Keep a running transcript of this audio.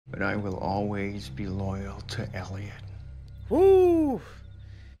but I will always be loyal to Elliot. Woo!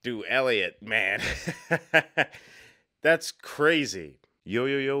 Dude, Elliot, man. That's crazy. Yo,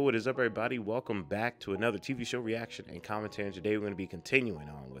 yo, yo, what is up, everybody? Welcome back to another TV show reaction and commentary. And today we're going to be continuing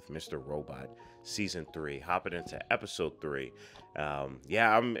on with Mr. Robot Season 3, hopping into Episode 3.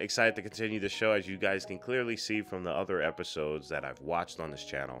 Yeah, I'm excited to continue the show, as you guys can clearly see from the other episodes that I've watched on this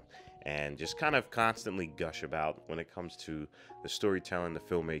channel, and just kind of constantly gush about when it comes to the storytelling, the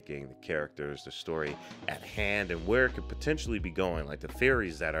filmmaking, the characters, the story at hand, and where it could potentially be going. Like the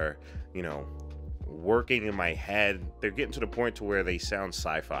theories that are, you know, working in my head, they're getting to the point to where they sound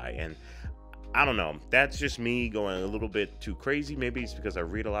sci-fi, and I don't know, that's just me going a little bit too crazy. Maybe it's because I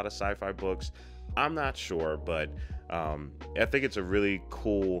read a lot of sci-fi books, I'm not sure, but I think it's a really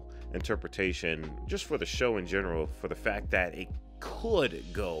cool interpretation just for the show in general, for the fact that it could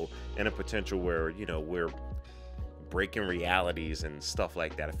go in a potential where, you know, we're breaking realities and stuff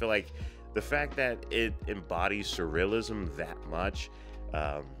like that. I feel like the fact that it embodies surrealism that much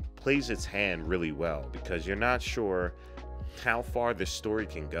plays its hand really well, because you're not sure how far this story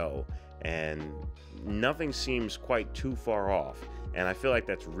can go, and nothing seems quite too far off, and I feel like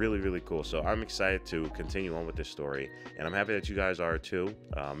that's really, really cool. So I'm excited to continue on with this story, and I'm happy that you guys are too.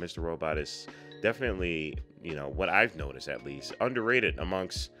 Mr. Robot is definitely, you know, what I've noticed at least, underrated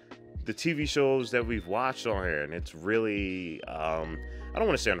amongst the TV shows that we've watched on here, and it's really I don't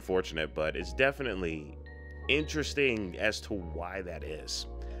want to say unfortunate, but it's definitely interesting as to why that is.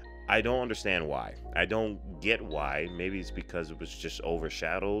 I don't understand why. I don't get why. Maybe it's because it was just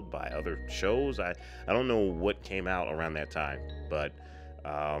overshadowed by other shows. I don't know what came out around that time, but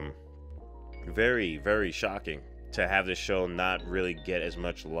very, very shocking to have this show not really get as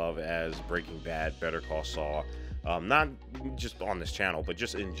much love as Breaking Bad, Better Call Saul. Not just on this channel, but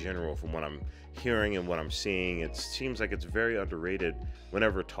just in general, from what I'm hearing and what I'm seeing, it seems like it's very underrated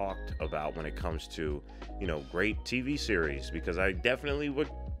whenever talked about when it comes to, you know, great TV series, because I definitely would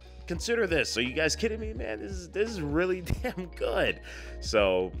consider this. So you guys kidding me, man? This is really damn good.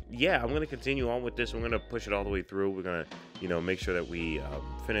 So yeah, I'm gonna continue on with this. I'm gonna push it all the way through. We're gonna, you know, make sure that we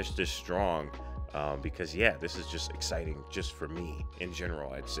finish this strong, because yeah, this is just exciting just for me in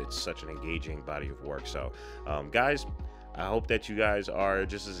general. It's such an engaging body of work. So guys, I hope that you guys are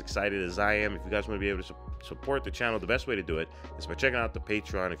just as excited as I am. If you guys want to be able to support the channel, the best way to do it is by checking out the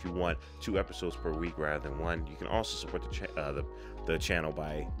Patreon. If you want 2 episodes per week rather than 1, you can also support the channel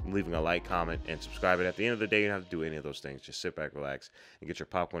by leaving a like, comment, and subscribing. At the end of the day, you don't have to do any of those things. Just sit back, relax, and get your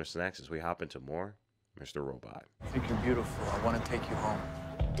popcorn and snacks as we hop into more Mr. Robot. I think you're beautiful. I want to take you home.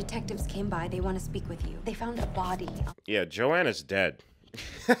 Detectives came by. They want to speak with you. They found a body. Yeah, Joanna's dead.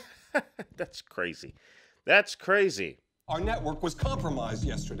 That's crazy. That's crazy. Our network was compromised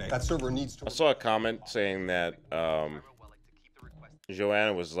yesterday. That server needs to... I saw a comment saying that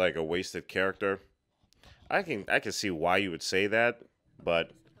Joanna was like a wasted character. I can see why you would say that,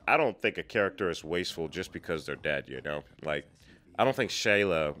 but I don't think a character is wasteful just because they're dead, you know? Like, I don't think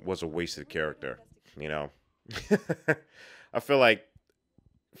Shayla was a wasted character, you know? I feel like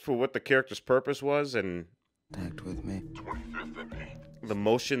for what the character's purpose was and Act with me. the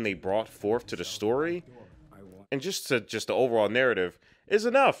motion they brought forth to the story, and just the overall narrative is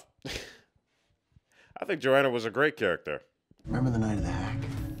enough. I think Joanna was a great character. Remember the night of the hack?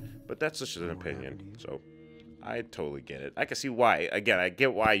 But that's just an opinion, so I totally get it. I can see why. Again, I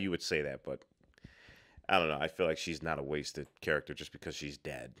get why you would say that, but I don't know. I feel like she's not a wasted character just because she's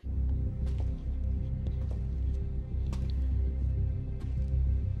dead.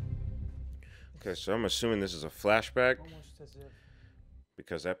 Okay, so I'm assuming this is a flashback,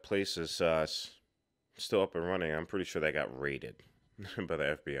 because that place is still up and running. I'm pretty sure that got raided by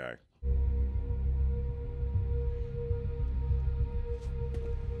the FBI.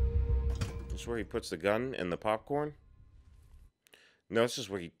 This is where he puts the gun in the popcorn? No, this is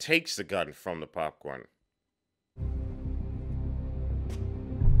where he takes the gun from the popcorn.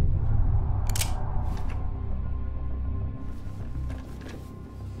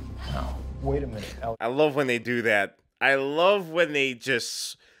 No. Wait a minute. I love when they do that. I love when they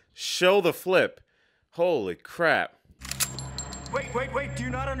just show the flip. Holy crap. Wait, do you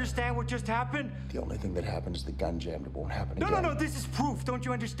not understand what just happened? The only thing that happened is the gun jammed. It won't happen No, again. this is proof. Don't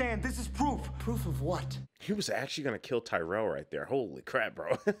you understand? This is proof. Proof of what? He was actually going to kill Tyrell right there. Holy crap,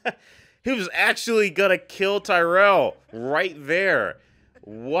 bro. He was actually going to kill Tyrell right there.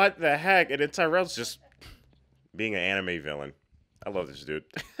 What the heck? And then Tyrell's just being an anime villain. I love this dude.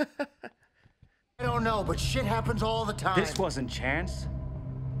 I don't know, but shit happens all the time. This wasn't chance.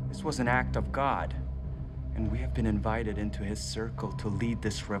 This was an act of God. And we have been invited into his circle to lead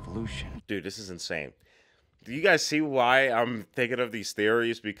this revolution. Dude, this is insane. Do you guys see why I'm thinking of these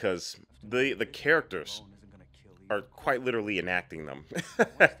theories? Because the characters are quite literally enacting them.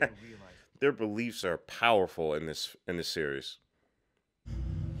 Their beliefs are powerful in this series.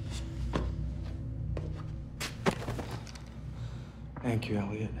 Thank you,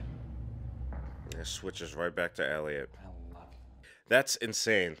 Elliot. It switches right back to Elliot. That's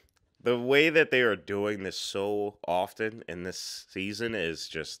insane. The way that they are doing this so often in this season is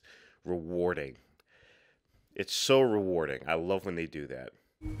just rewarding. It's so rewarding. I love when they do that.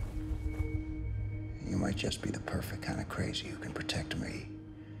 You might just be the perfect kind of crazy who can protect me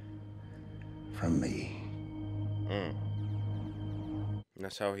from me. And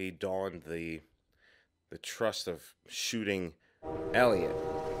that's how he donned the trust of shooting Elliot.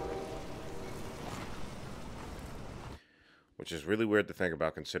 Which is really weird to think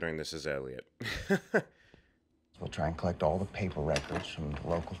about considering this is Elliot. We'll try and collect all the paper records from the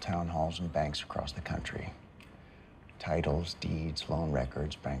local town halls and banks across the country. Titles, deeds, loan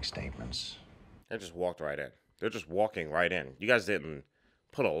records, bank statements. They just walked right in. They're just walking right in. You guys didn't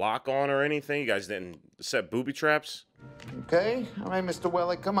put a lock on or anything? You guys didn't set booby traps? Okay, all right, Mr.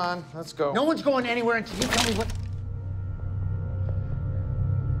 Wellick, come on, let's go. No one's going anywhere until you tell me what...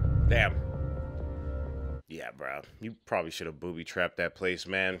 Damn. Yeah, bro. You probably should have booby trapped that place,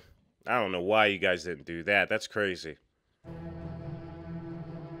 man. I don't know why you guys didn't do that. That's crazy.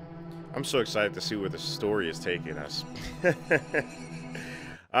 I'm so excited to see where the story is taking us.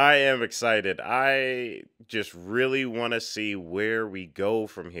 I am excited. I just really want to see where we go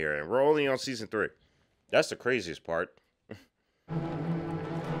from here. And we're only on season 3. That's the craziest part.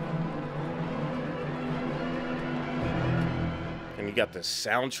 And you got the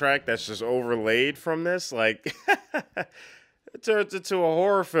soundtrack that's just overlaid from this. Like, it turns into a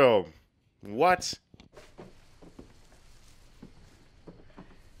horror film. What?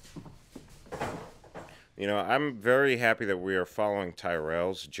 You know, I'm very happy that we are following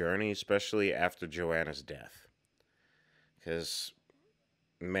Tyrell's journey, especially after Joanna's death. Because,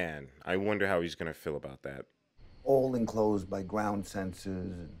 man, I wonder how he's going to feel about that. All enclosed by ground sensors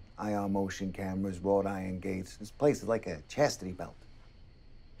and IR motion cameras, wrought iron gates. This place is like a chastity belt.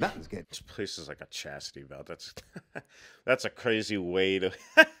 Nothing's good. This place is like a chastity belt. That's that's a crazy way to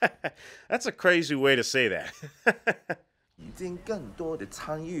that's a crazy way to say that. 已经更多的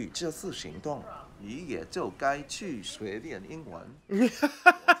参与这次行动，你也就该去学点英文。我听说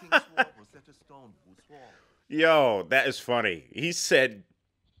Rosetta Stone 不错。Yo, that is funny. He said,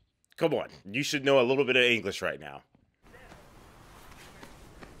 "Come on, you should know a little bit of English right now."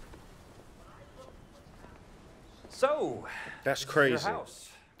 So, That's this is crazy. your house.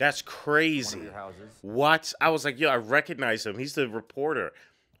 That's crazy. One of your houses. What? I was like, yo, I recognize him. He's the reporter.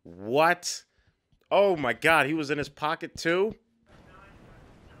 What? Oh my God, he was in his pocket too?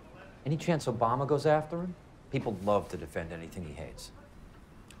 Any chance Obama goes after him? People love to defend anything he hates.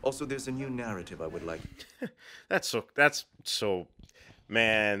 Also, there's a new narrative I would like. That's so,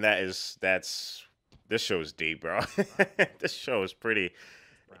 man, that's, this show is deep, bro. This show is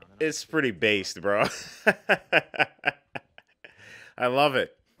it's pretty based, bro. I love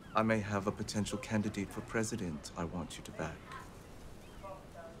it. I may have a potential candidate for president I want you to back.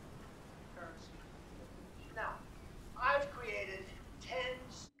 Now, I've created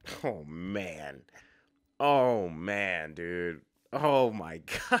tens. Oh, man. Oh, man, dude. Oh, my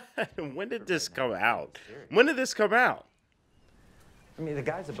God. When did this come out? When did this come out? I mean, the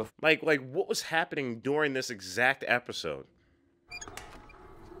guy's a Like, what was happening during this exact episode?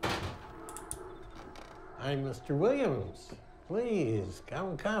 Hi, Mr. Williams. Please,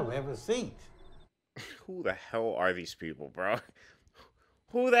 come, have a seat. Who the hell are these people, bro?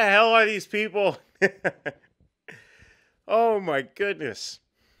 Who the hell are these people? Oh, my goodness.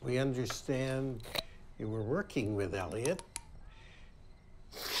 We understand you were working with Elliot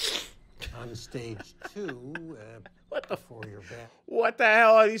on stage 2 before your back. What the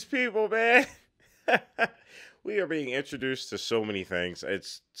hell are these people, man? We are being introduced to so many things.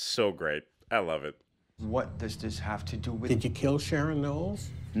 It's so great. I love it. What does this have to do with... Did you kill Sharon Knowles?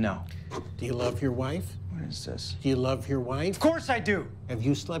 No. Do you love your wife? What is this? Do you love your wife? Of course I do. Have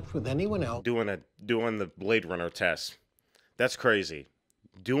you slept with anyone else? Doing the Blade Runner test. That's crazy.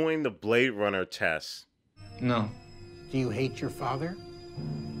 Doing the Blade Runner test. No. Do you hate your father?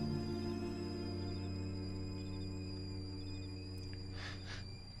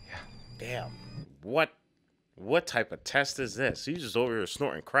 Yeah. Damn. What type of test is this? He's just over here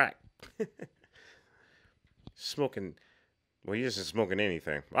snorting crack. Smoking. Well, he isn't smoking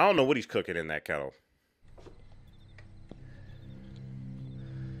anything. I don't know what he's cooking in that kettle.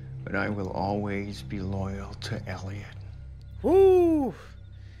 But I will always be loyal to Elliot. Woo!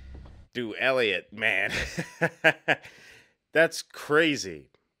 Dude, Elliot, man. That's crazy.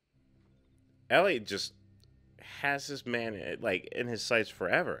 Elliot just has this man like in his sights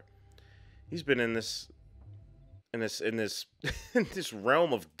forever. He's been in this in this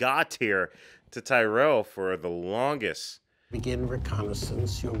realm of God tier to Tyrell for the longest. Begin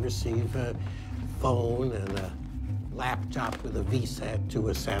reconnaissance. You'll receive a phone and a laptop with a VSAT to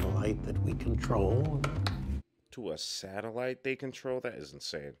a satellite that we control. To a satellite they control? That is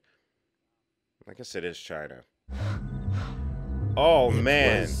insane. I guess it is China. Oh,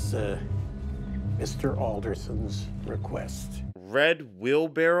 man. It was Mr. Alderson's request. Red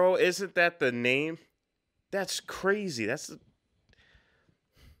Wheelbarrow? Isn't that the name? That's crazy. That's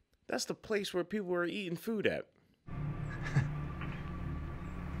the place where people are eating food at.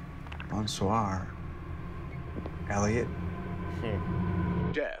 Bonsoir, Elliot.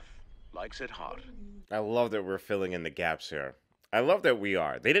 Jeff likes it hot. I love that we're filling in the gaps here. I love that we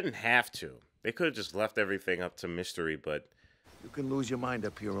are. They didn't have to. They could have just left everything up to mystery, but... You can lose your mind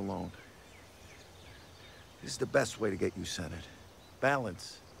up here alone. This is the best way to get you centered.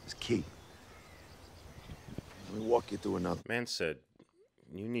 Balance is key. Let me walk you through another. Man said,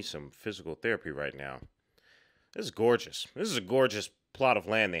 you need some physical therapy right now. This is gorgeous. This is a gorgeous plot of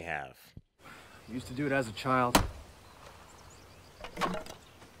land they have. Used to do it as a child.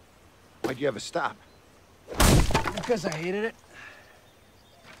 Why'd you ever stop? Because I hated it.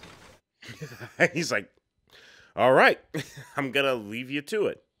 He's like, all right, I'm going to leave you to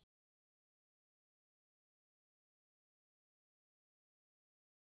it.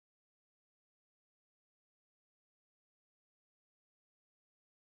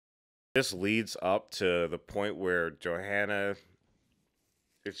 This leads up to the point where Johanna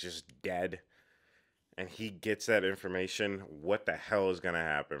is just dead, and he gets that information. What the hell is gonna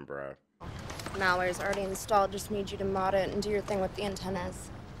happen, bro? Malware's already installed. Just need you to mod it and do your thing with the antennas.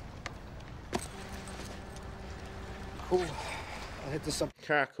 Cool. I'll hit this up.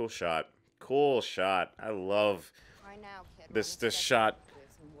 Cool shot. Cool shot. I love this shot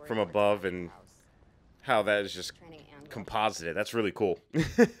from above and how that is just composited. That's really cool.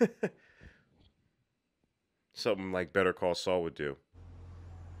 Something like Better Call Saul would do.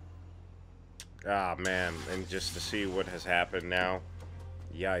 Ah, man. And just to see what has happened now.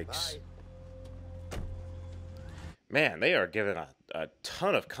 Yikes. Man, they are giving a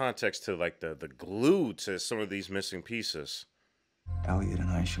ton of context to, like, the glue to some of these missing pieces. Elliot and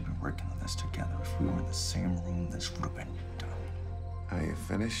I should be working on this together. If we were in the same room, this would have been done. Are you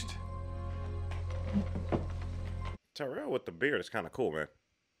finished? Tyrell with the beard is kind of cool, man.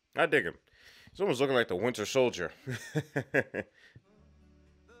 I dig him. He's almost looking like the Winter Soldier.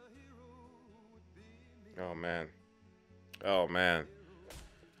 Oh, man. Oh, man.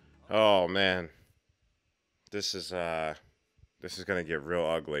 Oh, man. This is gonna get real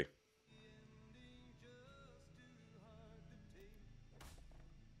ugly.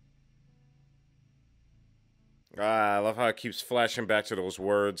 I love how it keeps flashing back to those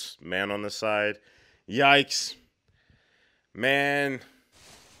words. Man on the side. Yikes. Man.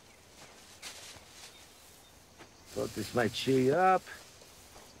 Thought this might cheer you up.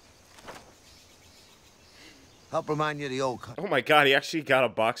 Help remind you of the old... Oh my god, he actually got a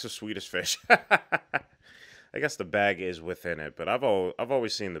box of Swedish fish. I guess the bag is within it, but I've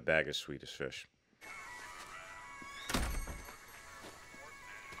always seen the bag as Swedish fish.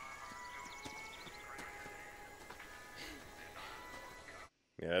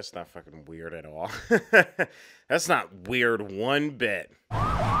 Yeah, that's not fucking weird at all. That's not weird one bit.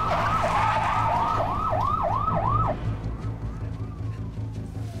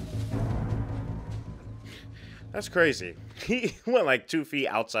 That's crazy. He went like 2 feet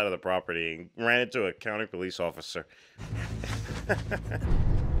outside of the property and ran into a county police officer.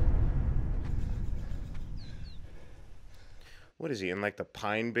 What is he, in like the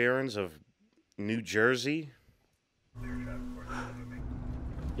Pine Barrens of New Jersey?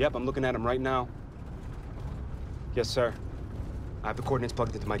 Yep, I'm looking at him right now. Yes, sir. I have the coordinates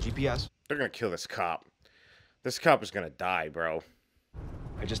plugged into my GPS. They're gonna kill this cop. This cop is gonna die, bro.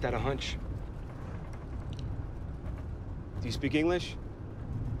 I just had a hunch. Do you speak English?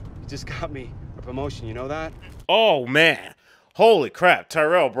 You just got me a promotion, you know that? Oh, man. Holy crap.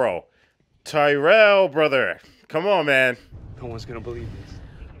 Tyrell, bro. Tyrell, brother. Come on, man. No one's gonna believe this.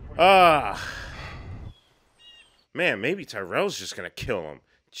 Man, maybe Tyrell's just gonna kill him.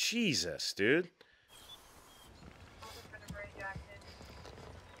 Jesus, dude.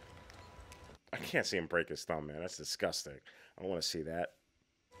 I can't see him break his thumb, man. That's disgusting. I don't want to see that.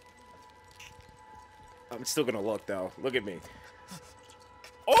 I'm still gonna look, though. Look at me.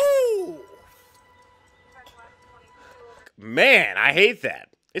 Oh! Man, I hate that.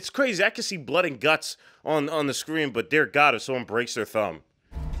 It's crazy. I can see blood and guts on the screen, but dear God, if someone breaks their thumb.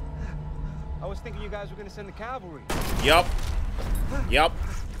 I was thinking you guys were gonna send the cavalry. Yup. Yup.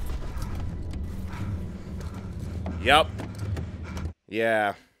 Yup.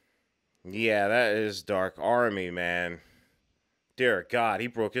 Yeah. Yeah, that is Dark Army, man. Dear God, he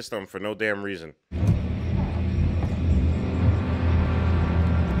broke his thumb for no damn reason.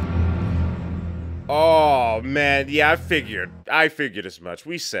 Oh, man. Yeah, I figured as much.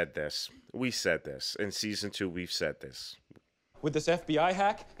 We said this. In season 2, we've said this. With this FBI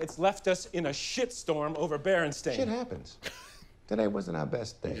hack, it's left us in a shitstorm over Berenstain. Shit happens. Today wasn't our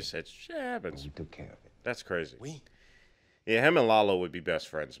best day. You just said shit happens. We took care of it. That's crazy. Yeah, him and Lalo would be best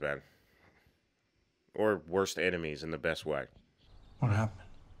friends, man. Or worst enemies in the best way. What happened?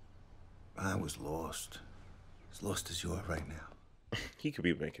 I was lost. As lost as you are right now. He could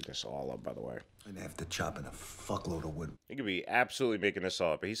be making this all up, by the way. And after chopping a fuckload of wood. He could be absolutely making this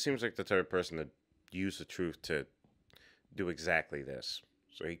all up, but he seems like the type of person to use the truth to do exactly this.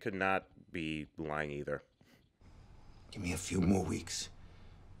 So he could not be lying either. Give me a few more weeks,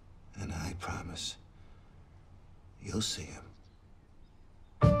 and I promise you'll see him.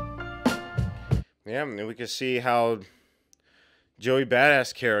 Yeah, and we can see how Joey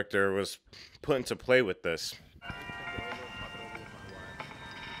Badass character was put into play with this.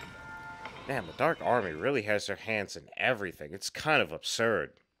 Man, the Dark Army really has their hands in everything. It's kind of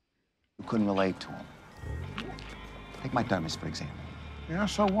absurd. You couldn't relate to him. Take my thermos, for example. Yeah,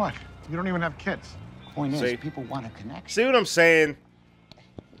 so what? You don't even have kids. Point See? is, people want a connection. See what I'm saying?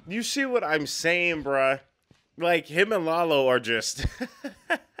 You see what I'm saying, bruh? Like, him and Lalo are just...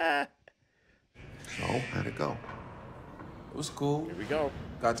 So, how'd it go? It was cool. Here we go.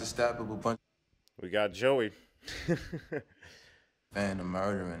 Got to stab up a bunch. We got Joey. Fan of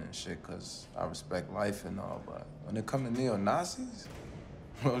murdering and shit, cause I respect life and all, but when it come to neo-Nazis,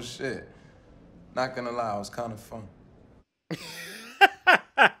 well, shit. Not gonna lie, it was kind of fun.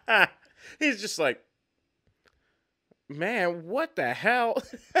 He's just like, man, what the hell?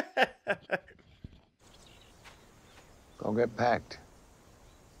 Go get packed.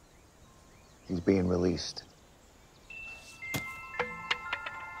 He's being released.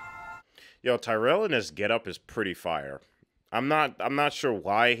 Yo, Tyrell in his getup is pretty fire. I'm not sure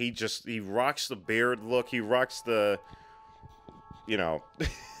why. He rocks the beard look. He rocks the, you know,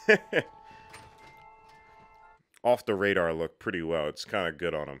 off the radar look pretty well. It's kind of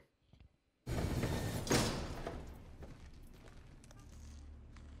good on him.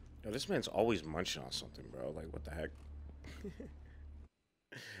 Yo, this man's always munching on something, bro. Like, what the heck?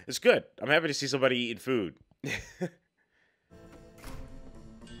 It's good. I'm happy to see somebody eating food.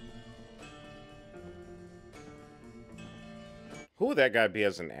 Who would that guy be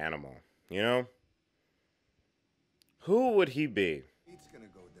as an animal? You know? Who would he be?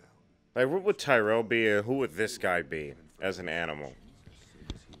 Like, what would Tyrell be, and who would this guy be as an animal?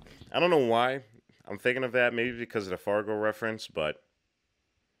 I don't know why I'm thinking of that. Maybe because of the Fargo reference, but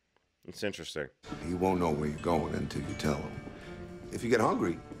it's interesting. He won't know where you're going until you tell him. If you get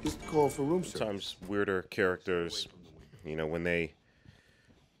hungry, just call for room service. Sometimes weirder characters, you know, when they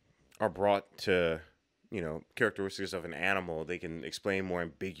are brought to, you know, characteristics of an animal, they can explain more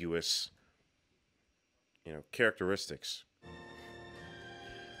ambiguous, you know, characteristics.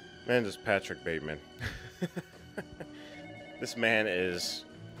 Man, this is Patrick Bateman. This man is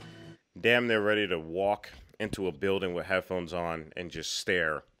damn near ready to walk into a building with headphones on and just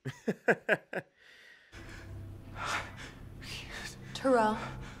stare. Terrell.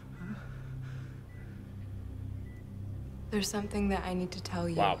 There's something that I need to tell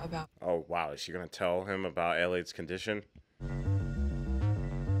you about. Oh, wow. Is she going to tell him about Elliot's condition?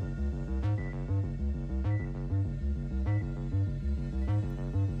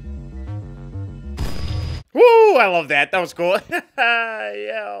 Woo! I love that. That was cool.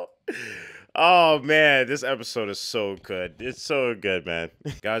 Yo. Oh, man. This episode is so good. It's so good, man.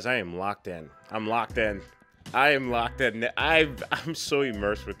 Guys, I am locked in. I'm locked in. I am locked in. I'm so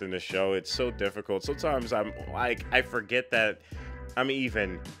immersed within the show. It's so difficult. Sometimes I'm like, I forget that I'm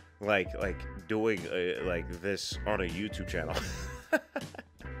even like doing like this on a YouTube channel.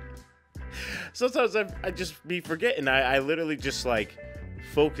 Sometimes I just be forgetting. I literally just like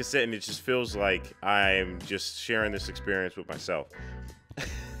focus it, and it just feels like I'm just sharing this experience with myself.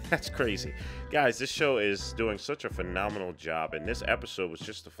 That's crazy. Guys, this show is doing such a phenomenal job, and this episode was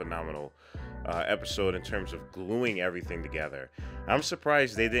just a phenomenal episode in terms of gluing everything together. I'm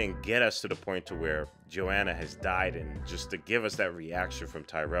surprised they didn't get us to the point to where Joanna has died and just to give us that reaction from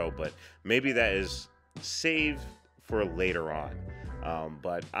Tyrell, but maybe that is saved for later on.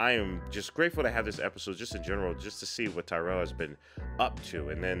 But I am just grateful to have this episode just in general, just to see what Tyrell has been up to,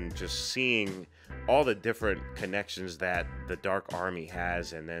 and then just seeing all the different connections that the Dark Army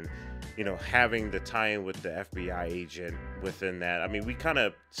has, and then, you know, having the tie-in with the FBI agent within that. I mean, we kind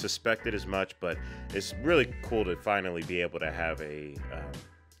of suspected as much, but it's really cool to finally be able to have a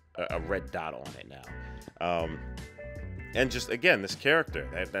red dot on it now. And just, again, this character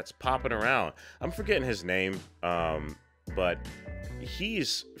that's popping around. I'm forgetting his name, but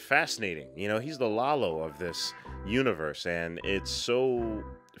he's fascinating. You know, he's the Lalo of this universe, and it's so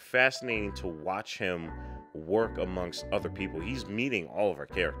fascinating to watch him work amongst other people. He's meeting all of our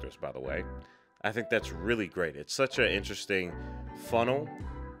characters, by the way. I think that's really great. It's such an interesting funnel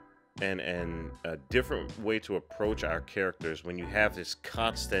and a different way to approach our characters when you have this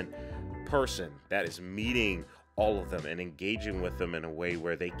constant person that is meeting all of them and engaging with them in a way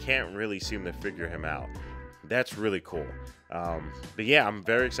where they can't really seem to figure him out. That's really cool. But yeah, I'm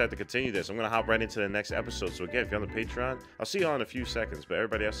very excited to continue this. I'm going to hop right into the next episode. So again, if you're on the Patreon, I'll see you all in a few seconds. But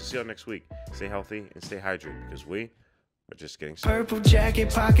everybody else, I'll see you all next week. Stay healthy and stay hydrated, because we are just getting started. Purple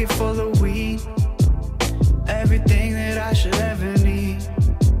jacket, pocket full of weed. Everything that I should ever need.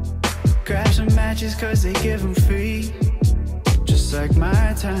 Grab some matches cause they give them free. Just like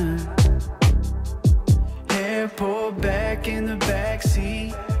my time. Hair pulled back in the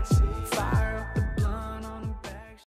backseat.